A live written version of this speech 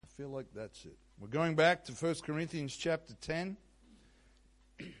feel like that's it. We're going back to 1 Corinthians chapter 10.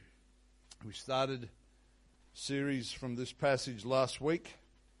 We started a series from this passage last week.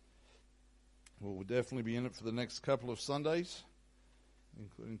 Well, we'll definitely be in it for the next couple of Sundays,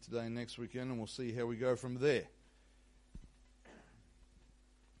 including today and next weekend, and we'll see how we go from there.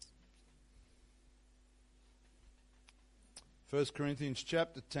 First Corinthians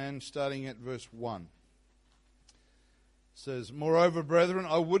chapter 10, starting at verse 1. Says, "Moreover, brethren,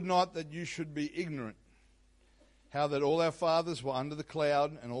 I would not that you should be ignorant, how that all our fathers were under the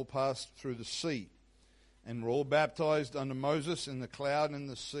cloud, and all passed through the sea, and were all baptized under Moses in the cloud and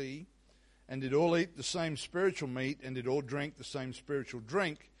the sea, and did all eat the same spiritual meat, and did all drink the same spiritual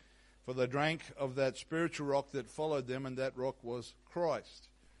drink, for they drank of that spiritual rock that followed them, and that rock was Christ.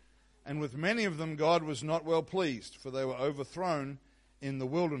 And with many of them God was not well pleased, for they were overthrown in the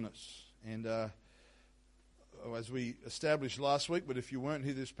wilderness." And as we established last week, but if you weren't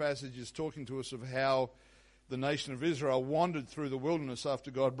here, this passage is talking to us of how the nation of Israel wandered through the wilderness after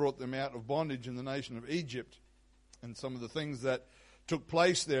God brought them out of bondage in the nation of Egypt, and some of the things that took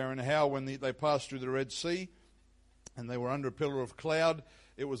place there, and how when they passed through the Red Sea and they were under a pillar of cloud,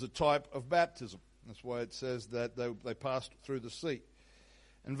 it was a type of baptism. That's why it says that they passed through the sea.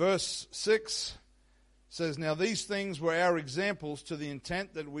 And verse 6 says, "Now these things were our examples, to the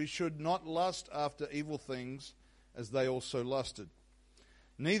intent that we should not lust after evil things, as they also lusted.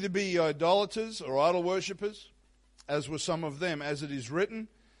 Neither be ye idolaters or idol worshippers, as were some of them. As it is written,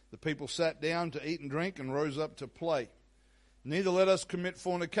 the people sat down to eat and drink, and rose up to play. Neither let us commit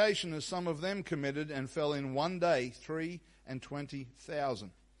fornication, as some of them committed, and fell in one day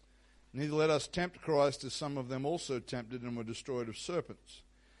 23,000. Neither let us tempt Christ, as some of them also tempted, and were destroyed of serpents.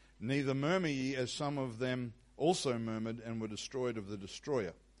 Neither murmur ye, as some of them also murmured, and were destroyed of the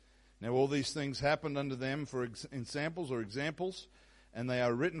destroyer. Now all these things happened unto them for examples, and they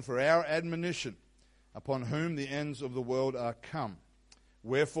are written for our admonition, upon whom the ends of the world are come.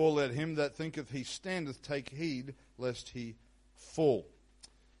 Wherefore let him that thinketh he standeth take heed, lest he fall."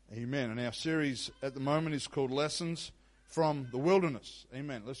 Amen. And our series at the moment is called Lessons from the Wilderness.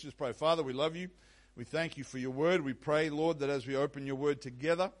 Amen. Let's just pray. Father, we love you. We thank you for your word. We pray, Lord, that as we open your word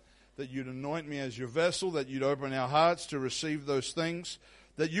together, that you'd anoint me as your vessel, that you'd open our hearts to receive those things,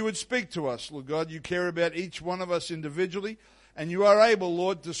 that you would speak to us. Lord God, you care about each one of us individually, and you are able,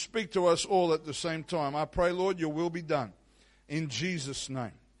 Lord, to speak to us all at the same time. I pray, Lord, your will be done. In Jesus'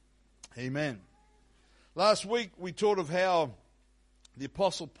 name. Amen. Last week we taught of how the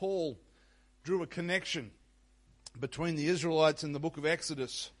Apostle Paul drew a connection between the Israelites in the book of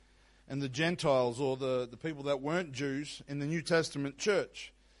Exodus and the Gentiles, or the people that weren't Jews, in the New Testament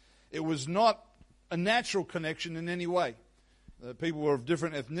church. It was not a natural connection in any way. People were of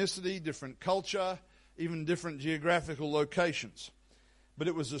different ethnicity, different culture, even different geographical locations. But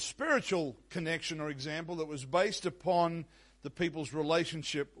it was a spiritual connection or example that was based upon the people's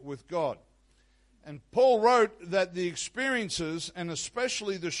relationship with God. And Paul wrote that the experiences, and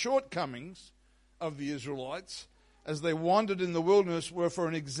especially the shortcomings of the Israelites as they wandered in the wilderness, were for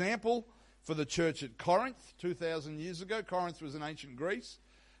an example for the church at Corinth 2,000 years ago. Corinth was in ancient Greece.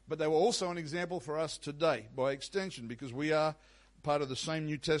 But they were also an example for us today, by extension, because we are part of the same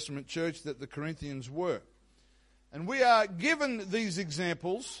New Testament church that the Corinthians were. And we are given these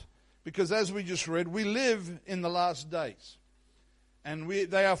examples because, as we just read, we live in the last days. And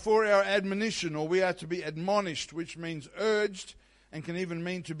they are for our admonition, or we are to be admonished, which means urged, and can even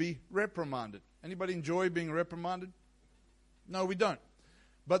mean to be reprimanded. Anybody enjoy being reprimanded? No, we don't.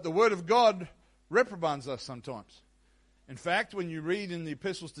 But the Word of God reprimands us sometimes. In fact, when you read in the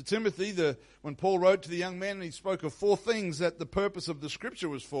epistles to Timothy, when Paul wrote to the young man, he spoke of 4 things that the purpose of the Scripture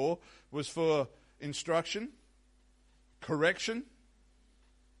was for instruction, correction.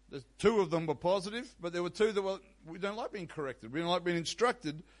 There's 2 of them were positive, but there were 2 that we don't like being corrected. We don't like being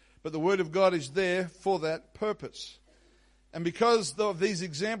instructed, but the Word of God is there for that purpose. And because of these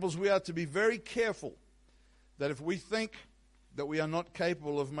examples, we are to be very careful that if we think that we are not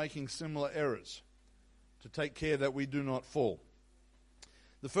capable of making similar errors, to take care that we do not fall.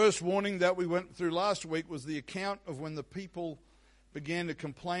 The first warning that we went through last week was the account of when the people began to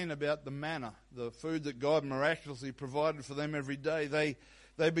complain about the manna, the food that God miraculously provided for them every day.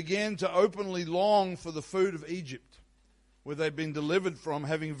 They began to openly long for the food of Egypt, where they'd been delivered from,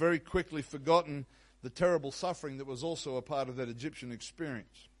 having very quickly forgotten the terrible suffering that was also a part of that Egyptian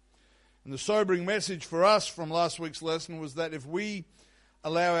experience. And the sobering message for us from last week's lesson was that if we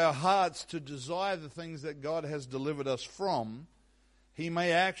allow our hearts to desire the things that God has delivered us from, He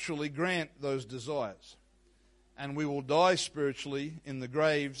may actually grant those desires. And we will die spiritually in the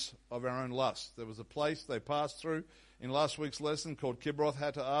graves of our own lust. There was a place they passed through in last week's lesson called Kibroth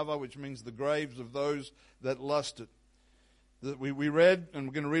Hattaava, which means the graves of those that lusted. That we read, and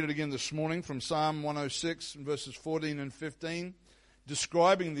we're going to read it again this morning from Psalm 106 and verses 14 and 15,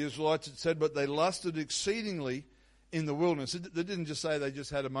 describing the Israelites. It said, but they lusted exceedingly in the wilderness. They didn't just say they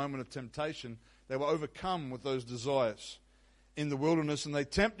just had a moment of temptation. They were overcome with those desires in the wilderness, and they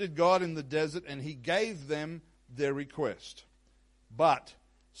tempted God in the desert, and he gave them their request, but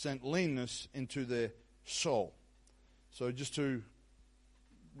sent leanness into their soul. So just to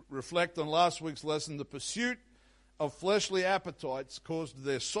reflect on last week's lesson, the pursuit of fleshly appetites caused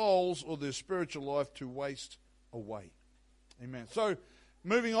their souls or their spiritual life to waste away. Amen. So,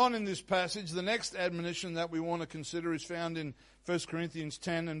 moving on in this passage, the next admonition that we want to consider is found in 1 Corinthians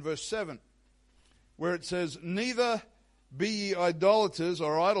 10 and verse 7, where it says, neither be ye idolaters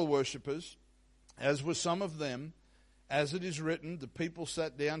or idol worshippers, as were some of them, as it is written, the people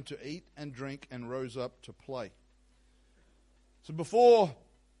sat down to eat and drink and rose up to play. So before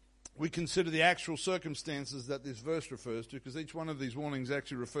we consider the actual circumstances that this verse refers to, because each one of these warnings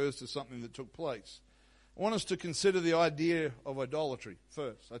actually refers to something that took place, I want us to consider the idea of idolatry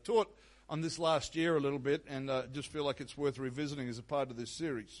first. I taught on this last year a little bit, and just feel like it's worth revisiting as a part of this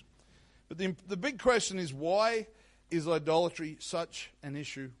series. But the big question is, why is idolatry such an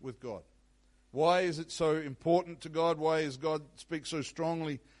issue with God? Why is it so important to God? Why is God speak so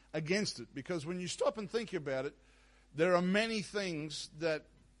strongly against it? Because when you stop and think about it, there are many things that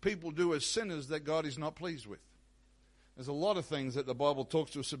people do as sinners that God is not pleased with. There's a lot of things that the Bible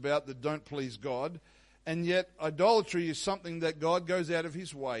talks to us about that don't please God, and yet idolatry is something that God goes out of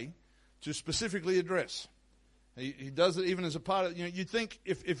his way to specifically address. He does it even as a part of, you'd think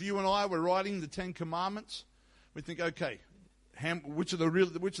if you and I were writing the 10 Commandments, we'd think, okay, which are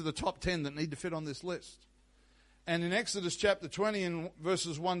the top 10 that need to fit on this list? And in Exodus chapter 20 and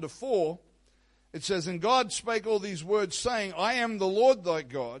verses 1 to 4, it says, and God spake all these words, saying, I am the Lord thy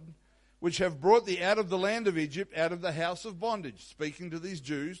God, which have brought thee out of the land of Egypt, out of the house of bondage. Speaking to these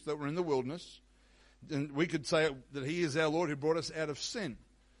Jews that were in the wilderness. And we could say that he is our Lord who brought us out of sin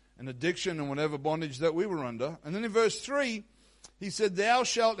and addiction and whatever bondage that we were under. And then in verse 3, he said, thou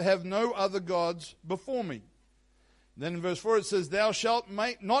shalt have no other gods before me. Then in verse 4 it says, thou shalt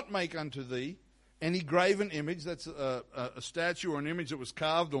not make unto thee any graven image, that's a statue or an image that was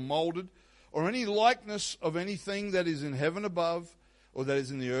carved or molded, or any likeness of anything that is in heaven above, or that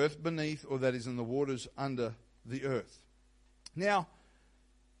is in the earth beneath, or that is in the waters under the earth. Now,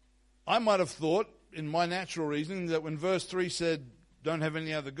 I might have thought, in my natural reasoning, that when verse 3 said, don't have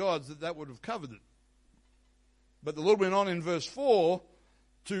any other gods, that would have covered it. But the Lord went on in verse 4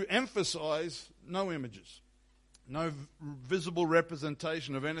 to emphasize no images, no visible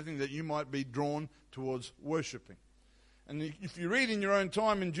representation of anything that you might be drawn towards worshipping. And if you read in your own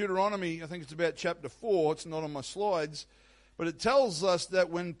time in Deuteronomy, I think it's about chapter 4, it's not on my slides, but it tells us that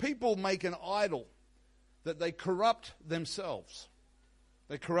when people make an idol, that they corrupt themselves.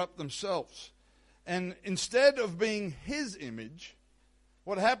 They corrupt themselves. And instead of being his image,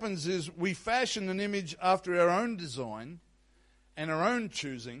 what happens is we fashion an image after our own design and our own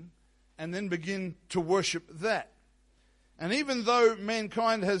choosing, and then begin to worship that. And even though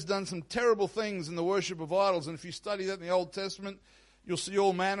mankind has done some terrible things in the worship of idols, and if you study that in the Old Testament, you'll see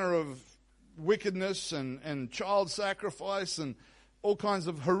all manner of wickedness and child sacrifice and all kinds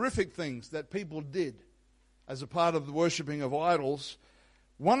of horrific things that people did as a part of the worshipping of idols.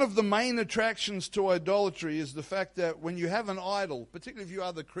 One of the main attractions to idolatry is the fact that when you have an idol, particularly if you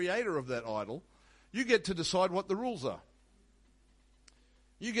are the creator of that idol, you get to decide what the rules are.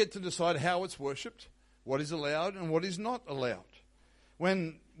 You get to decide how it's worshipped, what is allowed and what is not allowed.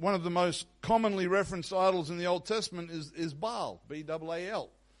 When one of the most commonly referenced idols in the Old Testament is Baal,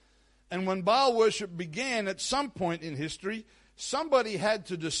 B-A-A-L. And when Baal worship began at some point in history, somebody had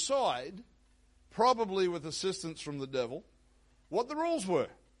to decide, probably with assistance from the devil, what the rules were,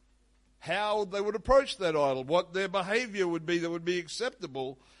 how they would approach that idol, what their behavior would be that would be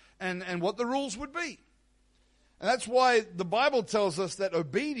acceptable, and what the rules would be. And that's why the Bible tells us that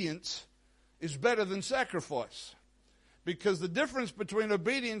obedience is better than sacrifice. Because the difference between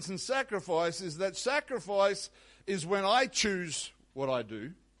obedience and sacrifice is that sacrifice is when I choose what I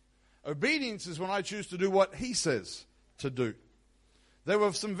do. Obedience is when I choose to do what he says to do. There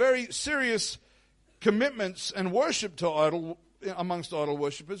were some very serious commitments and worship to idol amongst idol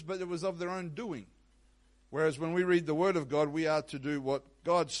worshippers, but it was of their own doing. Whereas when we read the Word of God, we are to do what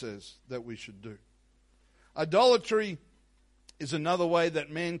God says that we should do. Idolatry is another way that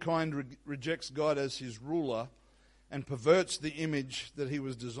mankind rejects God as his ruler and perverts the image that he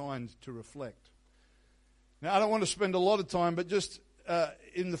was designed to reflect. Now, I don't want to spend a lot of time, but just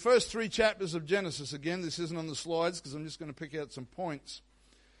in the first 3 chapters of Genesis, again, this isn't on the slides because I'm just going to pick out some points.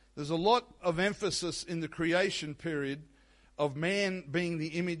 There's a lot of emphasis in the creation period of man being the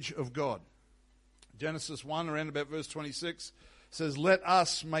image of God. Genesis 1, around about verse 26, says, "Let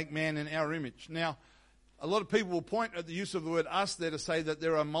us make man in our image." Now, a lot of people will point at the use of the word us there to say that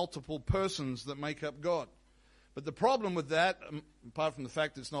there are multiple persons that make up God. But the problem with that, apart from the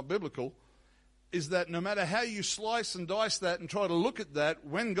fact it's not biblical, is that no matter how you slice and dice that and try to look at that,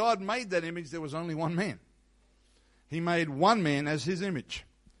 when God made that image, there was only one man. He made one man as his image.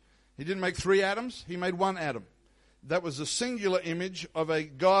 He didn't make 3 Adams, he made 1 Adam. That was a singular image of a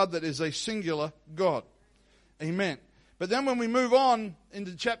God that is a singular God. Amen. But then when we move on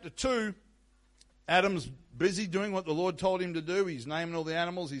into chapter 2, Adam's busy doing what the Lord told him to do. He's naming all the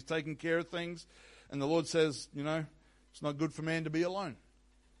animals, he's taking care of things. And the Lord says, it's not good for man to be alone.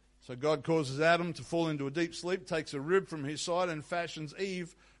 So God causes Adam to fall into a deep sleep, takes a rib from his side and fashions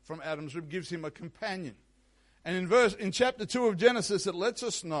Eve from Adam's rib, gives him a companion. And in chapter 2 of Genesis, it lets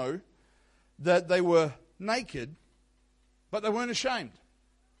us know that they were naked, but they weren't ashamed.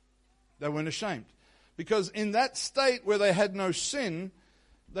 They weren't ashamed. Because in that state where they had no sin,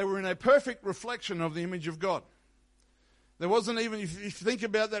 they were in a perfect reflection of the image of God. There wasn't even, if you think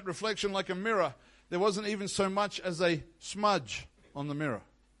about that reflection like a mirror, there wasn't even so much as a smudge on the mirror.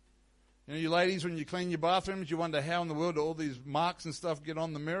 You ladies, when you clean your bathrooms, you wonder how in the world do all these marks and stuff get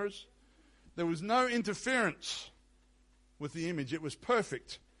on the mirrors. There was no interference with the image. It was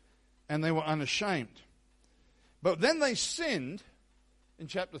perfect, and they were unashamed. But then they sinned in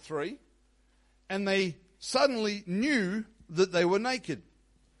chapter 3, and they suddenly knew that they were naked.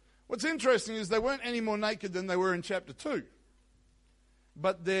 What's interesting is they weren't any more naked than they were in chapter 2.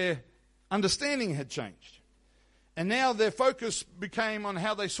 But their understanding had changed. And now their focus became on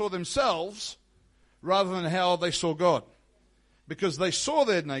how they saw themselves rather than how they saw God. Because they saw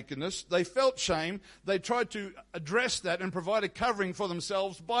their nakedness, they felt shame, they tried to address that and provide a covering for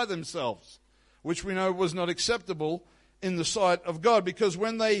themselves by themselves, which we know was not acceptable in the sight of God. Because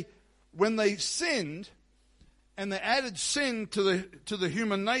when they sinned, and they added sin to the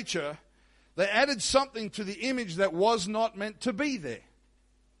human nature, they added something to the image that was not meant to be there.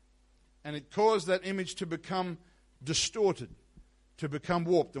 And it caused that image to become distorted, to become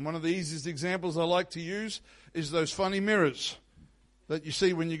warped. And one of the easiest examples I like to use is those funny mirrors that you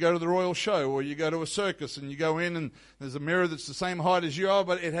see when you go to the Royal Show or you go to a circus and you go in and there's a mirror that's the same height as you are,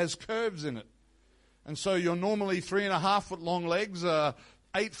 but it has curves in it. And so your normally 3.5 foot long legs are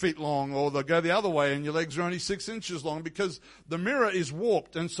 8 feet long, or they'll go the other way and your legs are only 6 inches long because the mirror is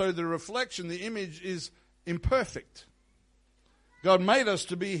warped, and so the reflection, the image, is imperfect. God made us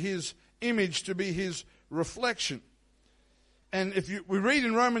to be His image, to be His reflection. And if we read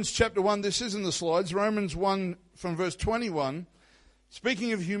in Romans chapter 1, this is in the slides, Romans 1 from verse 21,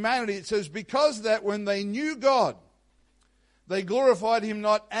 speaking of humanity, it says, "Because that when they knew God, they glorified Him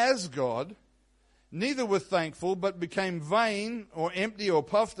not as God, neither were thankful, but became vain or empty or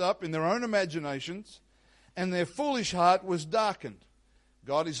puffed up in their own imaginations, and their foolish heart was darkened."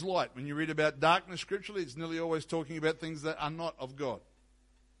 God is light. When you read about darkness scripturally, it's nearly always talking about things that are not of God.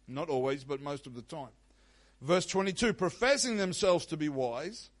 Not always, but most of the time. Verse 22, "Professing themselves to be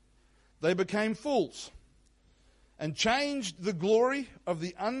wise, they became fools, and changed the glory of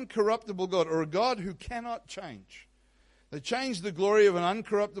the uncorruptible God," or a God who cannot change. They changed the glory of an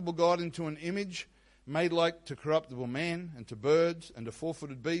uncorruptible God into an image made like to corruptible man, and to birds, and to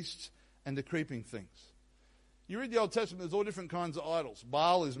four-footed beasts, and to creeping things. You read the Old Testament, there's all different kinds of idols.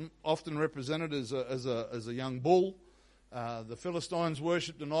 Baal is often represented as a young bull. The Philistines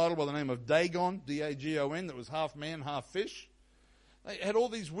worshipped an idol by the name of Dagon, D-A-G-O-N, that was half man, half fish. They had all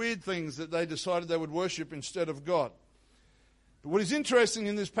these weird things that they decided they would worship instead of God. But what is interesting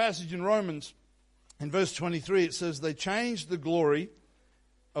in this passage in Romans, in verse 23, it says, they changed the glory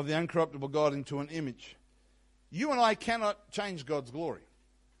of the uncorruptible God into an image. You and I cannot change God's glory.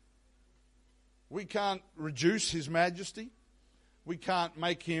 We can't reduce His majesty. We can't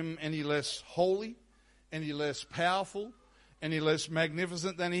make Him any less holy, any less powerful, any less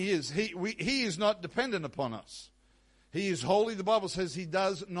magnificent than He is. He is not dependent upon us. He is holy. The Bible says He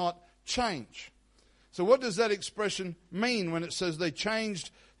does not change. So what does that expression mean when it says they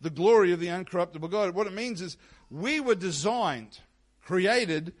changed the glory of the uncorruptible God? What it means is we were designed,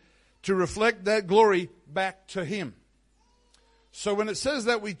 created to reflect that glory back to Him. So when it says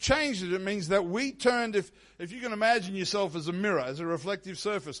that we changed it, it means that we turned, if you can imagine yourself as a mirror, as a reflective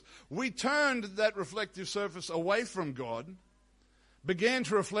surface, we turned that reflective surface away from God, began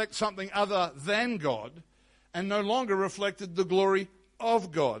to reflect something other than God, and no longer reflected the glory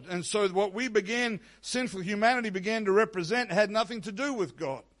of God. And so what sinful humanity began to represent had nothing to do with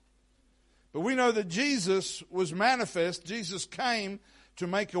God. But we know that Jesus was manifest. Jesus came to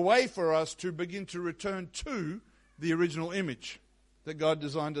make a way for us to begin to return to the original image that God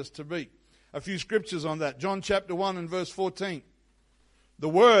designed us to be. A few scriptures on that. John chapter 1 and verse 14. The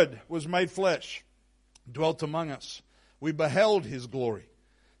Word was made flesh, dwelt among us. We beheld His glory.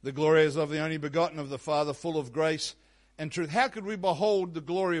 The glory is of the only begotten of the Father, full of grace and truth. How could we behold the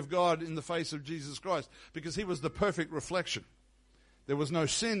glory of God in the face of Jesus Christ? Because He was the perfect reflection. There was no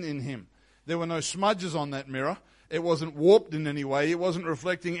sin in Him. There were no smudges on that mirror. It wasn't warped in any way. It wasn't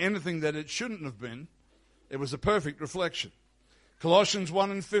reflecting anything that it shouldn't have been. It was a perfect reflection. Colossians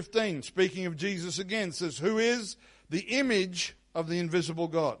 1 and 15, speaking of Jesus again, says, who is the image of the invisible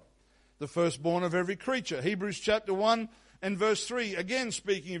God, the firstborn of every creature. Hebrews chapter 1 and verse 3, again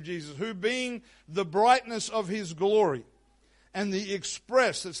speaking of Jesus, who being the brightness of His glory and the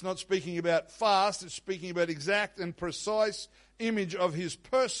express, it's not speaking about fast, it's speaking about exact and precise image of His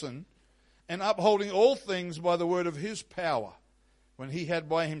person, and upholding all things by the word of His power. When He had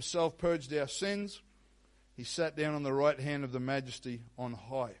by Himself purged our sins, He sat down on the right hand of the Majesty on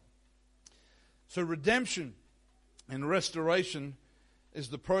high. So redemption and restoration is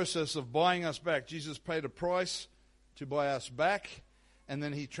the process of buying us back. Jesus paid a price to buy us back, and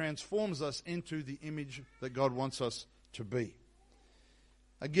then He transforms us into the image that God wants us to be.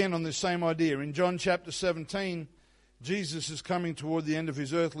 Again, on this same idea, in John chapter 17, Jesus is coming toward the end of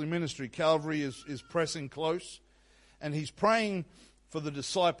His earthly ministry. Calvary is pressing close, and He's praying for the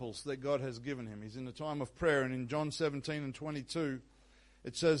disciples that God has given Him. He's in a time of prayer, and in John 17 and 22,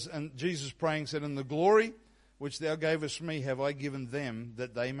 it says, and Jesus praying said, and the glory which Thou gavest me have I given them,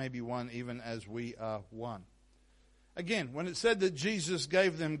 that they may be one even as we are one. Again, when it said that Jesus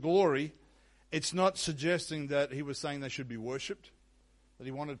gave them glory, it's not suggesting that He was saying they should be worshipped, that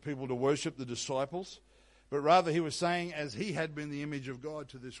He wanted people to worship the disciples, but rather He was saying as He had been the image of God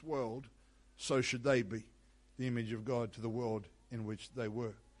to this world, so should they be the image of God to the world in which they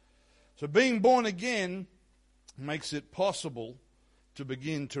were. So being born again makes it possible to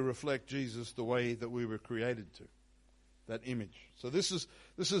begin to reflect Jesus the way that we were created to, that image. So this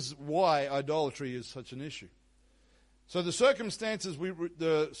is why idolatry is such an issue. So the circumstances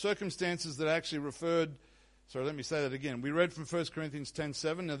that actually referred, sorry, let me say that again. We read from 1 Corinthians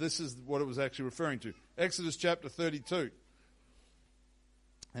 10:7. Now this is what it was actually referring to. Exodus chapter 32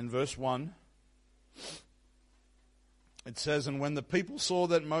 and verse 1. It says, and when the people saw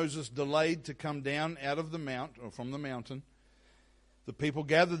that Moses delayed to come down out of the mount, or from the mountain, the people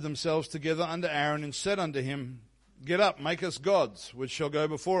gathered themselves together unto Aaron and said unto him, get up, make us gods, which shall go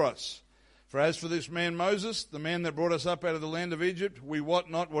before us. For as for this man Moses, the man that brought us up out of the land of Egypt, we wot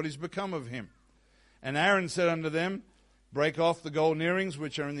not what is become of him. And Aaron said unto them, break off the golden earrings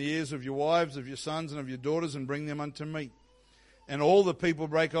which are in the ears of your wives, of your sons, and of your daughters, and bring them unto me. And all the people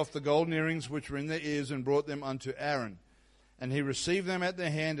brake off the golden earrings which were in their ears, and brought them unto Aaron. And he received them at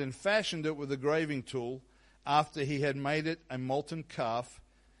their hand, and fashioned it with a graving tool, after he had made it a molten calf.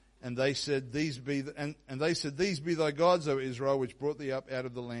 And they said, these be thy gods, O Israel, which brought thee up out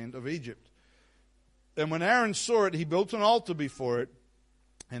of the land of Egypt. And when Aaron saw it, he built an altar before it.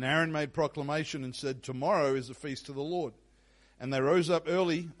 And Aaron made proclamation and said, tomorrow is a feast to the Lord. And they rose up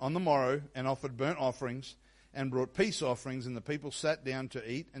early on the morrow and offered burnt offerings and brought peace offerings. And the people sat down to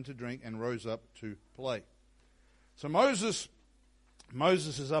eat and to drink and rose up to play. So Moses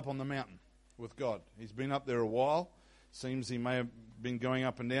is up on the mountain with God. He's been up there a while. Seems he may have been going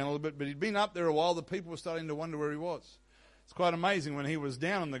up and down a little bit, but he'd been up there a while. The people were starting to wonder where he was. It's quite amazing. When he was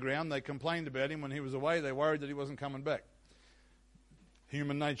down on the ground, they complained about him. When he was away, they worried that he wasn't coming back.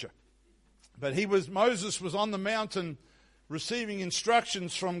 Human nature. But Moses was on the mountain receiving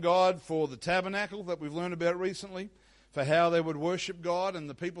instructions from God for the tabernacle that we've learned about recently, for how they would worship God. And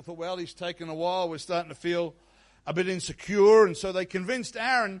the people thought, well, he's taken a while. We're starting to feel a bit insecure. And so they convinced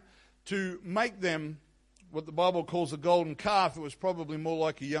Aaron to make them what the Bible calls a golden calf. It was probably more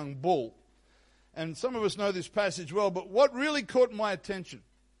like a young bull. And some of us know this passage well, but what really caught my attention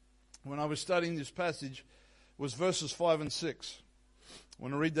when I was studying this passage was verses 5 and 6. I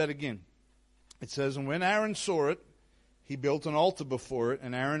want to read that again. It says, and when Aaron saw it, he built an altar before it,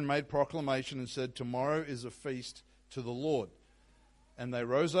 and Aaron made proclamation and said, tomorrow is a feast to the Lord. And they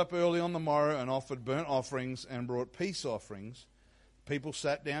rose up early on the morrow and offered burnt offerings and brought peace offerings. People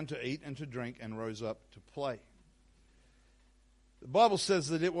sat down to eat and to drink and rose up to play. The Bible says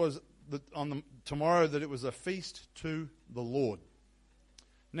that it was tomorrow that it was a feast to the Lord.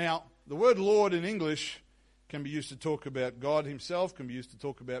 Now, the word Lord in English can be used to talk about God himself, can be used to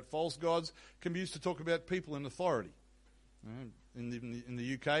talk about false gods, can be used to talk about people in authority. In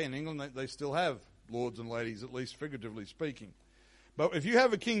the UK and England, they still have lords and ladies, at least figuratively speaking. But if you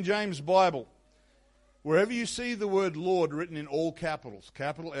have a King James Bible, wherever you see the word Lord written in all capitals,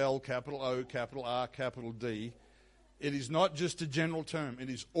 capital L, capital O, capital R, capital D, it is not just a general term. It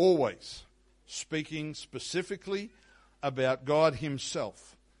is always speaking specifically about God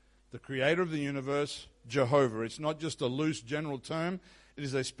himself, the creator of the universe, Jehovah. It's not just a loose general term. It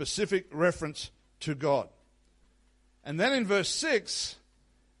is a specific reference to God. And then in verse 6,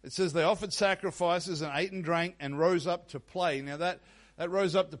 it says they offered sacrifices and ate and drank and rose up to play. Now that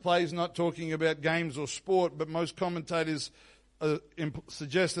rose up to play is not talking about games or sport, but most commentators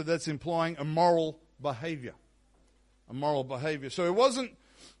suggest that that's implying a moral behavior. A moral behavior. So it wasn't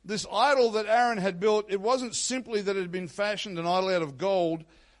this idol that Aaron had built, it wasn't simply that it had been fashioned an idol out of gold,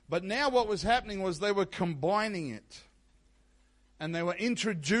 but now what was happening was they were combining it. And they were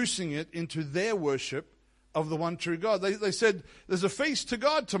introducing it into their worship of the one true God. They said, there's a feast to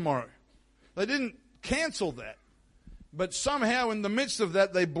God tomorrow. They didn't cancel that. But somehow in the midst of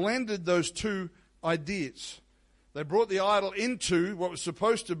that, they blended those two ideas. They brought the idol into what was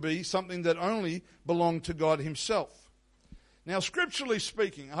supposed to be something that only belonged to God himself. Now, scripturally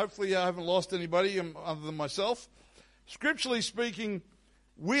speaking, hopefully I haven't lost anybody other than myself. Scripturally speaking,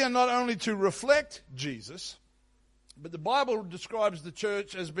 we are not only to reflect Jesus, but the Bible describes the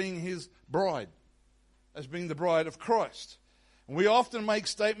church as being his bride, as being the bride of Christ. And we often make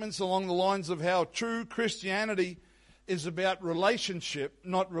statements along the lines of how true Christianity is about relationship,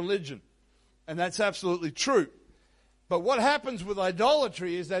 not religion. And that's absolutely true. But what happens with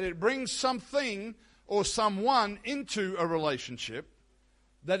idolatry is that it brings something or someone into a relationship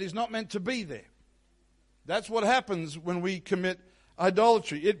that is not meant to be there. That's what happens when we commit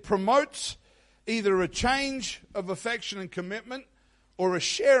idolatry. It promotes either a change of affection and commitment or a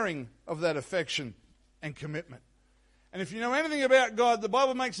sharing of that affection and commitment. And if you know anything about God, the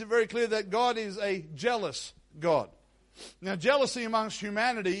Bible makes it very clear that God is a jealous God. Now, jealousy amongst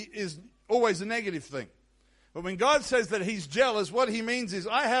humanity is always a negative thing. But when God says that he's jealous, what he means is,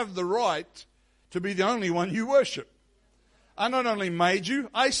 I have the right to be the only one you worship. I not only made you,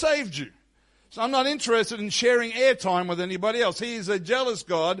 I saved you. So I'm not interested in sharing airtime with anybody else. He is a jealous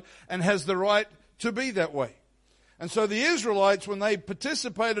God and has the right to be that way. And so the Israelites, when they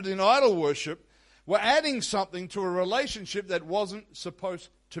participated in idol worship, were adding something to a relationship that wasn't supposed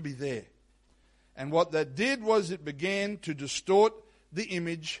to be there. And what that did was it began to distort the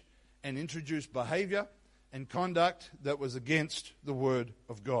image and introduce behavior and conduct that was against the Word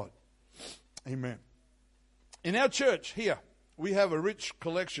of God. Amen. In our church here, we have a rich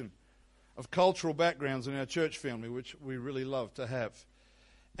collection of cultural backgrounds in our church family, which we really love to have.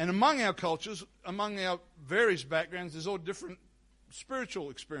 And among our cultures, among our various backgrounds, there's all different spiritual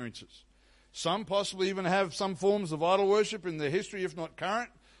experiences. Some possibly even have some forms of idol worship in their history, if not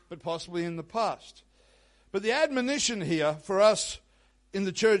current, but possibly in the past. But the admonition here for us in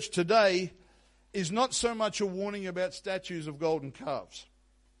the church today is not so much a warning about statues of golden calves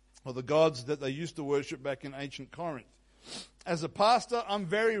or the gods that they used to worship back in ancient Corinth. As a pastor, I'm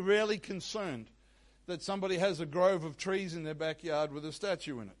very rarely concerned that somebody has a grove of trees in their backyard with a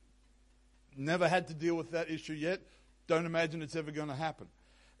statue in it. Never had to deal with that issue yet. Don't imagine it's ever going to happen.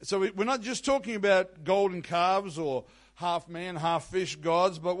 So we're not just talking about golden calves or half man, half fish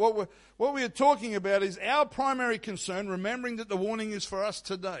gods, but what we are talking about is our primary concern, remembering that the warning is for us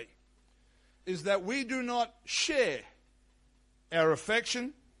today, is that we do not share our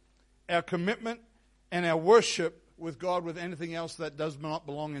affection, our commitment, and our worship with God with anything else that does not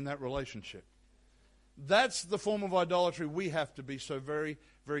belong in that relationship. That's the form of idolatry we have to be so very,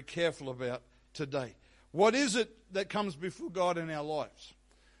 very careful about today. What is it that comes before God in our lives?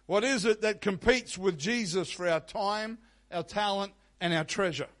 What is it that competes with Jesus for our time, our talent, and our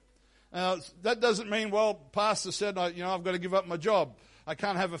treasure? That doesn't mean, well, Pastor said, I've got to give up my job. I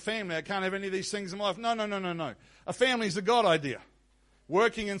can't have a family. I can't have any of these things in life. No. A family is a God idea.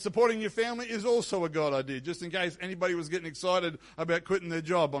 Working and supporting your family is also a God idea, just in case anybody was getting excited about quitting their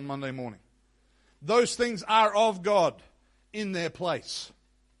job on Monday morning. Those things are of God in their place.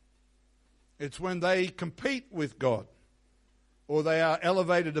 It's when they compete with God or they are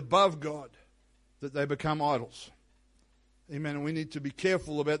elevated above God that they become idols. Amen. And we need to be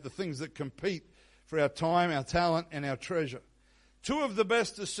careful about the things that compete for our time, our talent, and our treasure. Two of the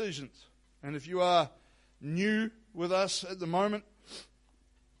best decisions, and if you are new with us at the moment,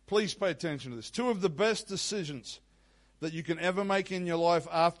 please pay attention to this. Two of the best decisions that you can ever make in your life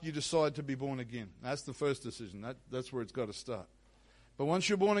after you decide to be born again. That's the first decision. That's where it's got to start. But once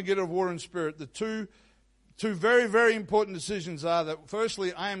you're born again of water and spirit, the two very, very important decisions are that,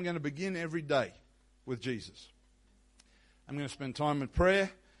 firstly, I am going to begin every day with Jesus. I'm going to spend time in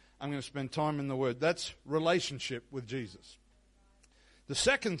prayer. I'm going to spend time in the Word. That's relationship with Jesus. The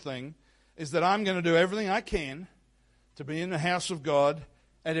second thing is that I'm going to do everything I can to be in the house of God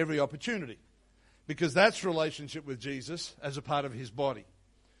at every opportunity, because that's relationship with Jesus as a part of His body.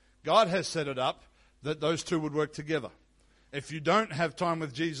 God has set it up that those two would work together. If you don't have time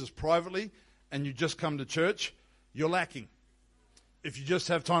with Jesus privately and you just come to church, you're lacking. If you just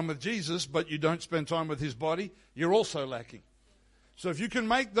have time with Jesus but you don't spend time with His body, you're also lacking. So if you can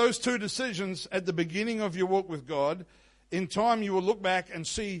make those two decisions at the beginning of your walk with God, in time you will look back and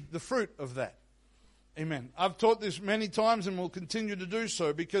see the fruit of that. Amen. I've taught this many times and will continue to do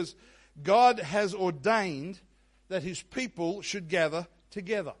so, because God has ordained that His people should gather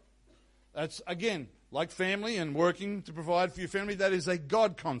together. That's, again, like family and working to provide for your family, that is a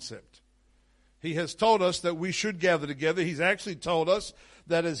God concept. He has told us that we should gather together. He's actually told us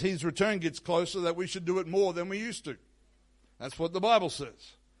that as His return gets closer, that we should do it more than we used to. That's what the Bible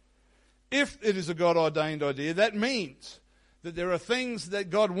says. If it is a God-ordained idea, that means that there are things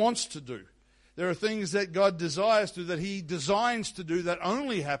that God wants to do. There are things that God desires to do, that He designs to do, that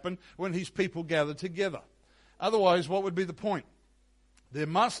only happen when His people gather together. Otherwise, what would be the point?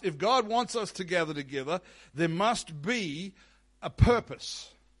 If God wants us to gather together, there must be a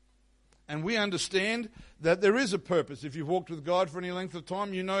purpose. And we understand that there is a purpose. If you've walked with God for any length of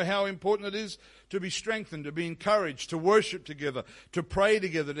time, you know how important it is to be strengthened, to be encouraged, to worship together, to pray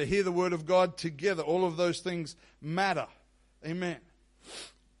together, to hear the Word of God together. All of those things matter. Amen.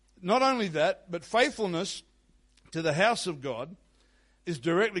 Not only that, but faithfulness to the house of God is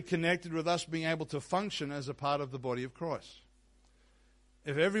directly connected with us being able to function as a part of the body of Christ.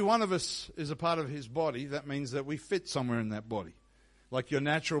 If every one of us is a part of His body, that means that we fit somewhere in that body. Like your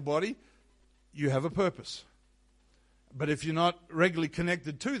natural body, you have a purpose. But if you're not regularly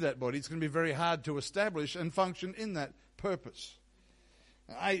connected to that body, it's going to be very hard to establish and function in that purpose.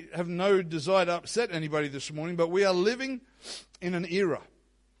 I have no desire to upset anybody this morning, but we are living in an era.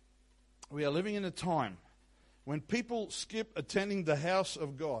 We are living in a time when people skip attending the house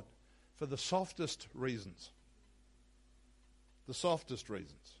of God for the softest reasons. The softest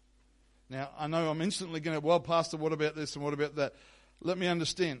reasons. Now, I know I'm instantly going to, well, Pastor, what about this and what about that? Let me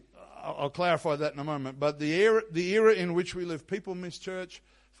understand. I'll clarify that in a moment. But the era in which we live, people miss church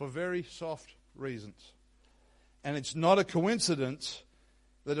for very soft reasons. And it's not a coincidence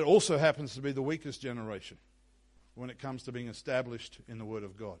that it also happens to be the weakest generation when it comes to being established in the Word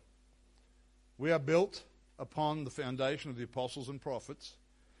of God. We are built upon the foundation of the apostles and prophets,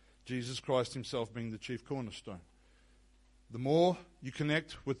 Jesus Christ Himself being the chief cornerstone. The more you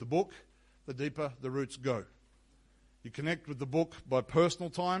connect with the book, the deeper the roots go. You connect with the book by personal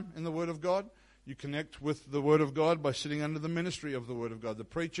time in the Word of God. You connect with the Word of God by sitting under the ministry of the Word of God, the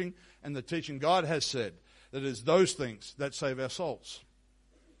preaching and the teaching. God has said that it is those things that save our souls.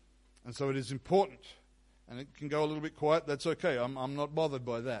 And so it is important. And it can go a little bit quiet. That's okay. I'm not bothered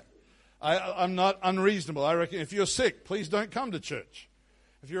by that. I'm not unreasonable. I reckon if you're sick, please don't come to church.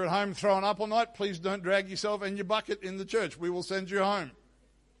 If you're at home throwing up all night, please don't drag yourself and your bucket in the church. We will send you home.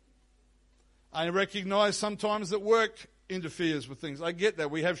 I recognize sometimes that work interferes with things. I get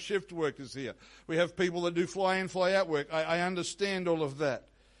that. We have shift workers here. We have people that do fly in, fly out work. I understand all of that.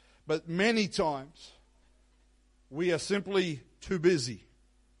 But many times, we are simply too busy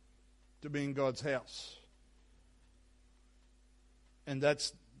to be in God's house. And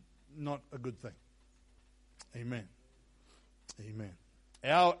that's not a good thing. Amen. Amen.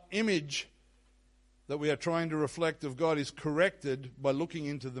 Our image that we are trying to reflect of God is corrected by looking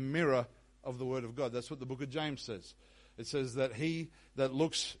into the mirror of the Word of God. That's what the book of James says. It says that he that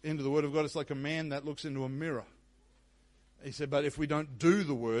looks into the Word of God is like a man that looks into a mirror. He said, but if we don't do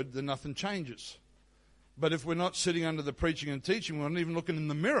the Word, then nothing changes. But if we're not sitting under the preaching and teaching, we're not even looking in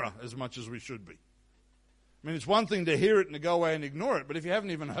the mirror as much as we should be. I mean, it's one thing to hear it and to go away and ignore it, but if you haven't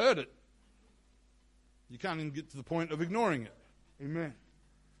even heard it, you can't even get to the point of ignoring it. Amen.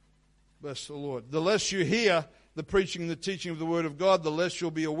 Bless the Lord. The less you hear the preaching and the teaching of the Word of God, the less you'll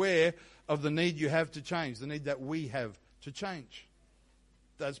be aware of the need you have to change, the need that we have to change.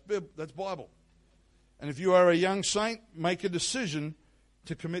 That's Bible. And if you are a young saint, make a decision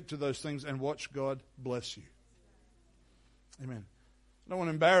to commit to those things and watch God bless you. Amen. I don't want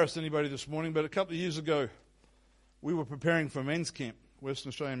to embarrass anybody this morning, but a couple of years ago, we were preparing for men's camp, Western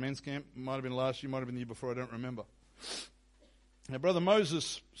Australian men's camp. Might have been last year, might have been the year before, I don't remember. Now, Brother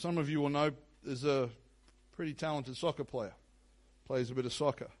Moses, some of you will know, is a pretty talented soccer player. Plays a bit of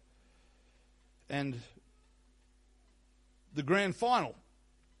soccer. And the grand final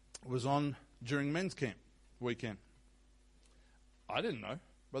was on during men's camp weekend. I didn't know.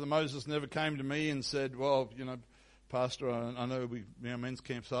 Brother Moses never came to me and said, well, Pastor, I know men's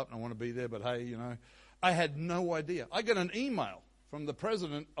camp's up and I want to be there, but hey, I had no idea. I got an email from the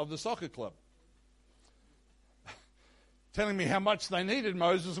president of the soccer club telling me how much they needed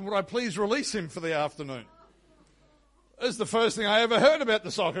Moses and would I please release him for the afternoon. It's the first thing I ever heard about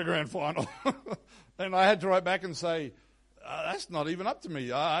the soccer grand final. And I had to write back and say, that's not even up to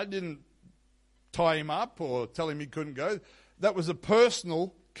me. I didn't tie him up or tell him he couldn't go. That was a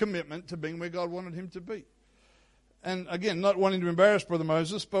personal commitment to being where God wanted him to be. And again, not wanting to embarrass Brother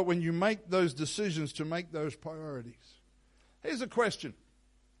Moses, but when you make those decisions to make those priorities. Here's a question.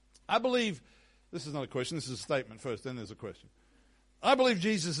 I believe, this is not a question, this is a statement first, then there's a question. I believe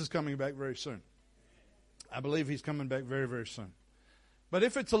Jesus is coming back very soon. I believe he's coming back very, very soon. But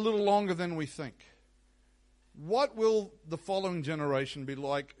if it's a little longer than we think, what will the following generation be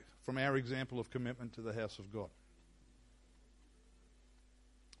like from our example of commitment to the house of God?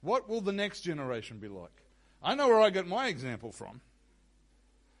 What will the next generation be like? I know where I got my example from,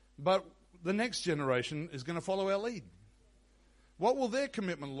 but the next generation is going to follow our lead. What will their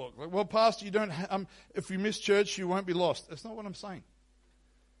commitment look like? Well, Pastor, you don't. If you miss church, you won't be lost. That's not what I'm saying.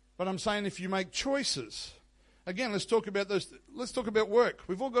 But I'm saying if you make choices, again, let's talk about those. Let's talk about work.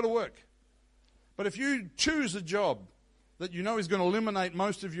 We've all got to work. But if you choose a job that you know is going to eliminate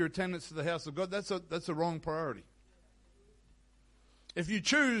most of your attendance to the house of God, that's a wrong priority. If you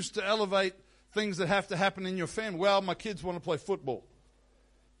choose to elevate things that have to happen in your family, well, my kids want to play football.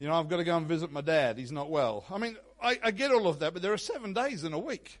 I've got to go and visit my dad. He's not well. I mean, I get all of that, but there are 7 days in a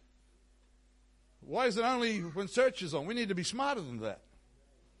week. Why is it only when church is on? We need to be smarter than that.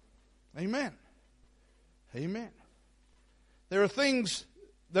 Amen. Amen. There are things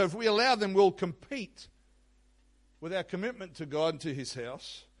that if we allow them will compete with our commitment to God and to his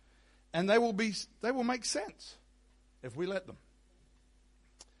house, and they will make sense if we let them.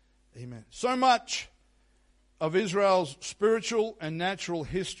 Amen. So much of Israel's spiritual and natural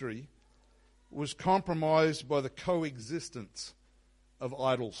history was compromised by the coexistence of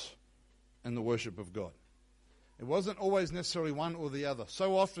idols and the worship of God. It wasn't always necessarily one or the other.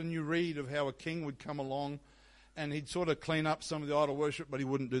 So often you read of how a king would come along and he'd sort of clean up some of the idol worship, but he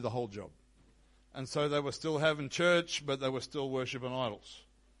wouldn't do the whole job. And so they were still having church, but they were still worshiping idols.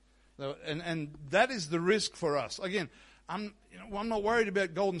 And that is the risk for us. Again, I'm not worried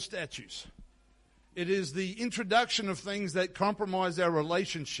about golden statues. It is the introduction of things that compromise our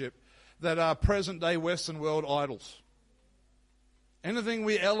relationship that are present-day Western world idols. Anything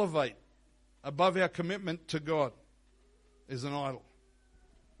we elevate above our commitment to God is an idol.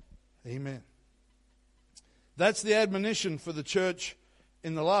 Amen. That's the admonition for the church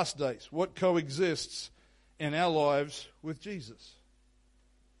in the last days. What coexists in our lives with Jesus?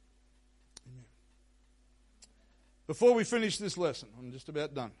 Amen. Before we finish this lesson, I'm just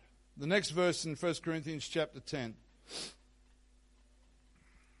about done. The next verse in 1 Corinthians chapter 10.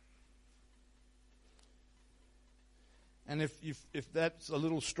 And if that's a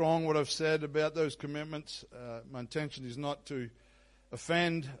little strong what I've said about those commitments, my intention is not to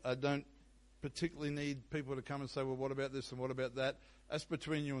offend. I don't particularly need people to come and say, well, what about this and what about that? That's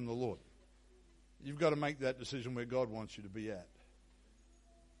between you and the Lord. You've got to make that decision where God wants you to be at.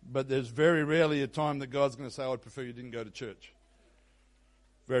 But there's very rarely a time that God's going to say, I'd prefer you didn't go to church.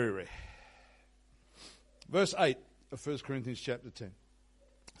 Very rare. Verse 8 of 1 Corinthians chapter 10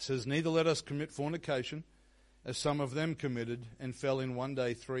 says, neither let us commit fornication, as some of them committed, and fell in one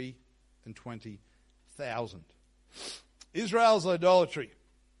day 23,000. Israel's idolatry,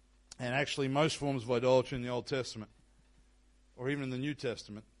 and actually most forms of idolatry in the Old Testament, or even in the New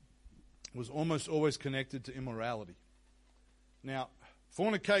Testament, was almost always connected to immorality. Now,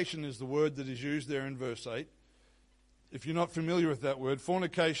 fornication is the word that is used there in verse 8. If you're not familiar with that word,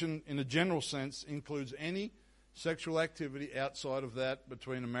 fornication in a general sense includes any sexual activity outside of that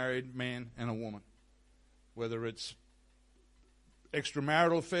between a married man and a woman. Whether it's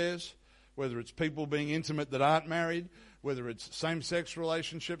extramarital affairs, whether it's people being intimate that aren't married, whether it's same-sex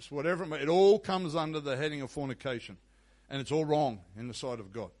relationships, whatever, it all comes under the heading of fornication. And it's all wrong in the sight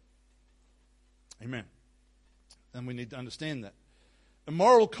of God. Amen. And we need to understand that.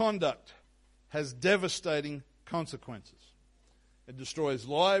 Immoral conduct has devastating consequences. It destroys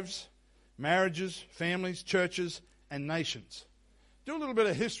lives, marriages, families, churches, and nations. Do a little bit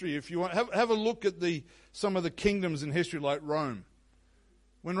of history if you want. Have a look at some of the kingdoms in history like Rome.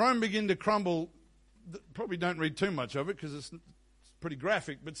 When Rome began to crumble, probably don't read too much of it because it's pretty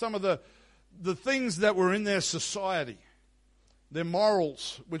graphic, but some of the things that were in their society, their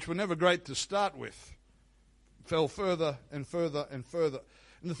morals, which were never great to start with, fell further and further and further.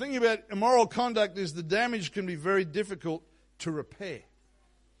 And the thing about immoral conduct is the damage can be very difficult to repair.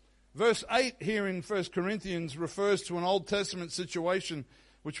 Verse 8 here in 1 Corinthians refers to an Old Testament situation,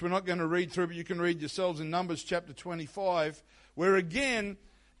 which we're not going to read through, but you can read yourselves in Numbers chapter 25, where again,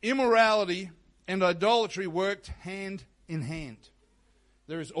 immorality and idolatry worked hand in hand.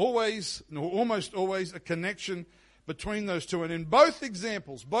 There is always, or almost always, a connection between those two. And in both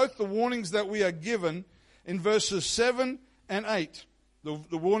examples, both the warnings that we are given in verses 7 and 8,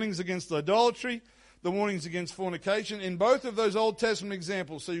 the warnings against idolatry, the warnings against fornication, in both of those Old Testament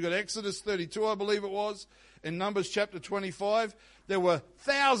examples, so you've got Exodus 32, I believe it was, in Numbers chapter 25, there were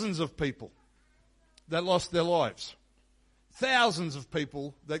thousands of people that lost their lives. Thousands of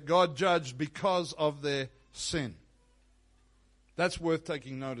people that God judged because of their sin. That's worth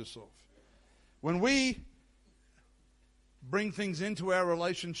taking notice of. When we bring things into our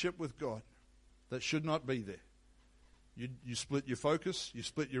relationship with God that should not be there, you split your focus, you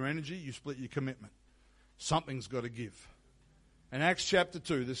split your energy, you split your commitment. Something's got to give. In Acts chapter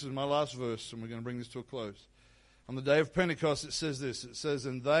 2, this is my last verse, and we're going to bring this to a close. On the day of Pentecost, it says this. It says,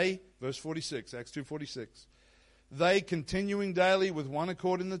 and they, verse 46, Acts 2:46, they continuing daily with one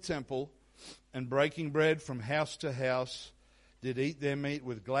accord in the temple and breaking bread from house to house, did eat their meat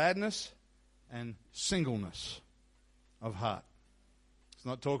with gladness and singleness of heart. It's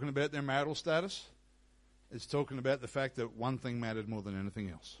not talking about their marital status. It's talking about the fact that one thing mattered more than anything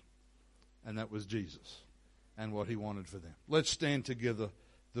else, and that was Jesus and what he wanted for them. Let's stand together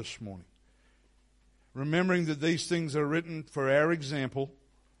this morning, remembering that these things are written for our example,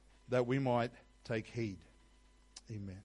 that we might take heed. Amen.